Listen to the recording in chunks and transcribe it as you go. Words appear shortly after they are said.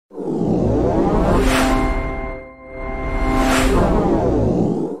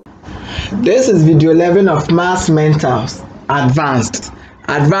This is video 11 of Maths Mentals Advanced.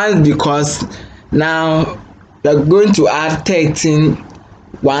 Advanced because now we're going to add 13,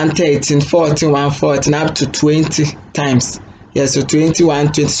 113, 14, 114 up to 20 times. Yes, so 20,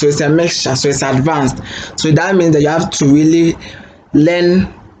 120. So it's a mixture, so it's advanced. So that means that you have to really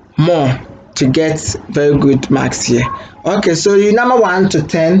learn more to get very good marks here. Okay, so you number 1 to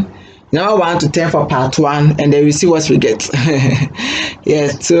 10. Number 1 to 10 for part 1, and then we see what we get.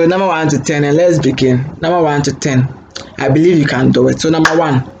 Yes, so number 1 to 10, and let's begin. Number 1 to 10. I believe you can do it. So number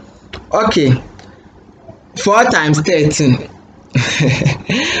 1. Okay. 4 times 13.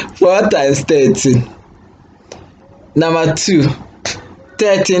 4 times 13. Number 2.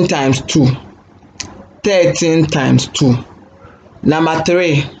 13 times 2. 13 times 2. Number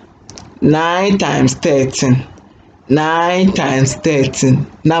 3. 9 times 13. 9 times 13.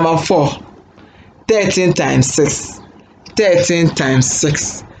 Number 4. 13 times 6. 13 times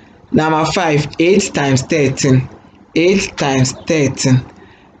 6. Number 5. 8 times 13. 8 times 13.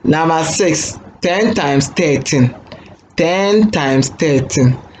 Number 6. 10 times 13. 10 times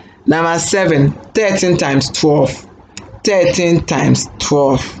 13. Number 7. 13 times 12. 13 times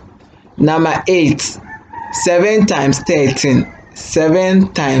 12. Number 8. 7 times 13.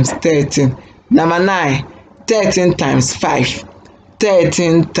 7 times 13. Number 9. 13 times 5.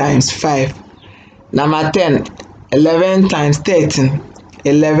 13 times 5. Number 10. 11 times 13.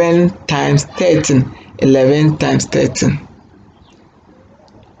 11 times 13. 11 times 13.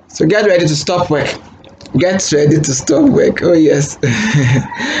 So get ready to stop work. Get ready to stop work. Oh yes.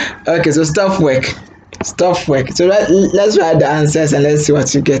 Okay, so stop work. Stop work. So let's write the answers and let's see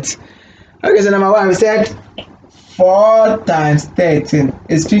what you get. Okay, so number 1, we said 4 times 13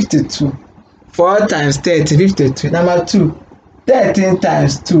 is 52. 4 times 13, 52. Number 2, 13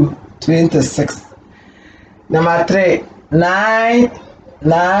 times 2, 26. Number 3, 9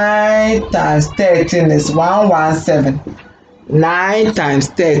 times 13 is 117. 9 times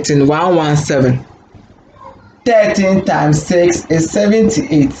 13, 117. 13 times 6 is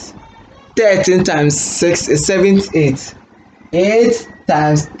 78. 13 times 6 is 78. 8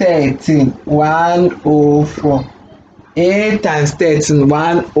 times 13, 104. 8 times 13,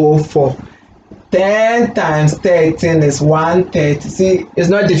 104. 10 times 13 is 130. See, it's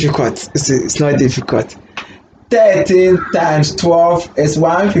not difficult. It's not difficult. 13 times 12 is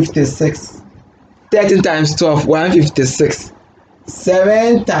 156. 13 times 12, 156.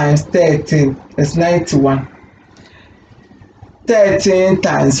 7 times 13 is 91. 13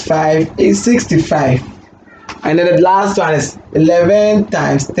 times 5 is 65. And then the last one is 11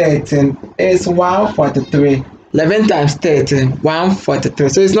 times 13 is 143. 11 times 13, 143.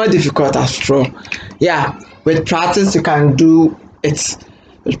 So it's not difficult after all. Yeah, with practice you can do it.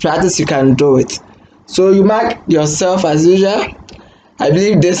 With practice you can do it. So you mark yourself as usual. I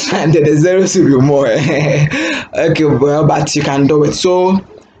believe this time the zeros will be more. Okay, well, but you can do it. So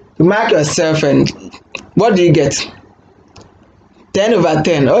you mark yourself, and what do you get? 10 over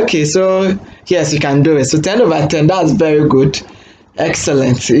 10. Okay, so yes, you can do it. So 10 over 10, that's very good.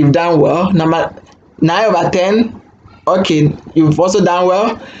 Excellent. You've done well. Number 9 over 10. Okay, you've also done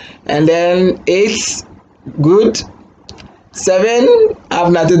well. And then 8, good. 7, I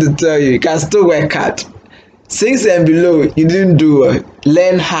have nothing to tell you. You can still work hard. 6 and below, you didn't do well.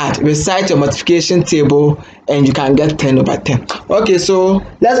 Learn hard. Recite your multiplication table and you can get 10 over 10. Okay, so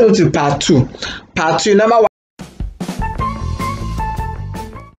let's move to part 2. Part 2, number 1.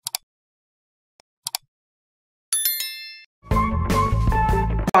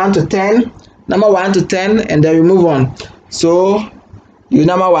 1 to 10, number 1 to 10, and then we move on. So you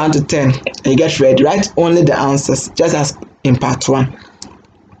number 1 to 10 and you get ready. Write only the answers, just as in part 1.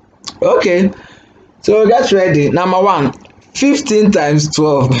 Okay, so get ready. Number 1, 15 times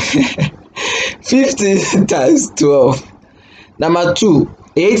 12. 15 times 12. Number 2,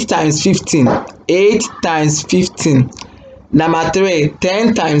 8 times 15. 8 times 15. Number 3,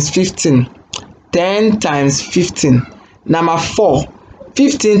 10 times 15. 10 times 15. Number 4,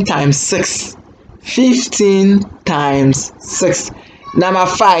 15 times 6. 15 times 6. Number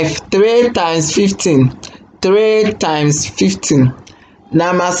 5, 3 times 15. 3 times 15.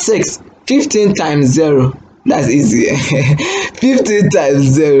 Number 6, 15 times 0. That's easy. 15 times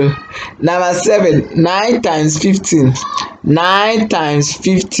 0. Number 7, 9 times 15. 9 times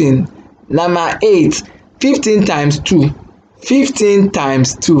 15. Number 8, 15 times 2. 15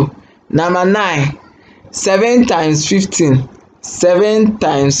 times 2. Number 9, 7 times 15. 7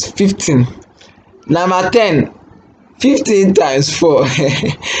 times 15. Number 10, 15 times 4.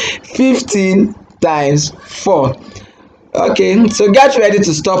 15 times 4. Okay, so get ready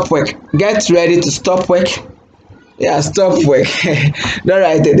to stop work. Get ready to stop work. Yeah, stop work. Don't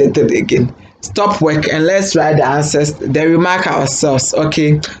write it again. Stop work and let's write the answers. Then we mark ourselves.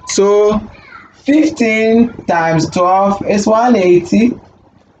 Okay. So 15 times 12 is 180.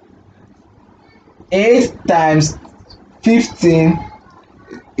 8 times 15.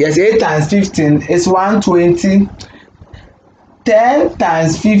 Yes, 8 times 15 is 120. 10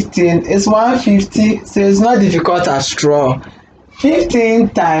 times 15 is 150. So it's not difficult at all. 15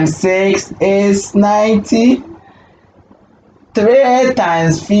 times 6 is 90. 3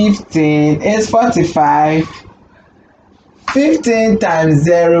 times 15 is 45. 15 times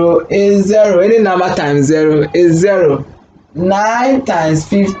 0 is 0. Any number times 0 is 0. 9 times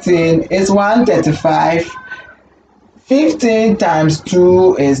 15 is 135. 15 times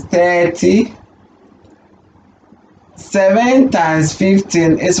 2 is 30. 7 times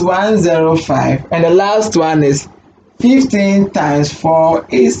 15 is 105. And the last one is 15 times 4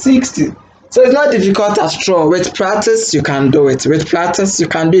 is 60. So it's not difficult at all. With practice, you can do it. With practice, you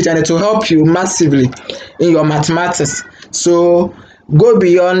can do it, and it will help you massively in your mathematics. So go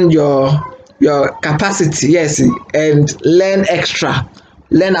beyond your capacity, yes, and learn extra.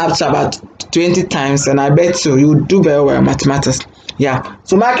 Learn up to about 20 times, and I bet you do very well in mathematics. Yeah.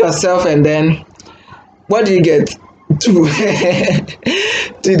 So mark yourself, and then what do you get? 2. 2,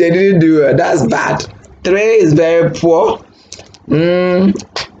 they didn't do it. That's bad. 3 is very poor.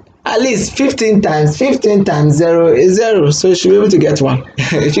 At least 15 times 0 is 0, so you should be able to get 1.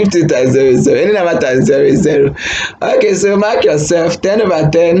 15 times 0 is 0. Any number times 0 is 0. Okay, so mark yourself 10 over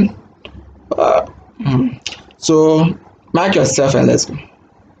 10. So mark yourself and let's go.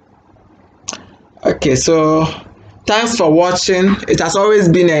 Okay, so thanks for watching. It has always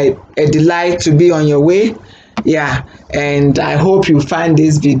been a delight to be on your way. Yeah, and I hope you find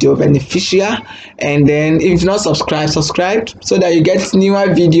this video beneficial, and then if not subscribe so that you get newer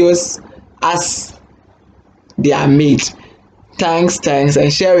videos as they are made. Thanks,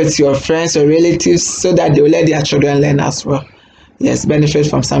 and share with your friends or relatives so that they will let their children learn as well. Yes, benefit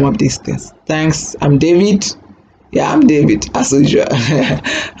from some of these things. Thanks. I'm David. Yeah, I'm David as usual.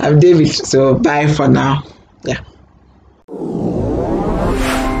 I'm David. So bye for now. Yeah.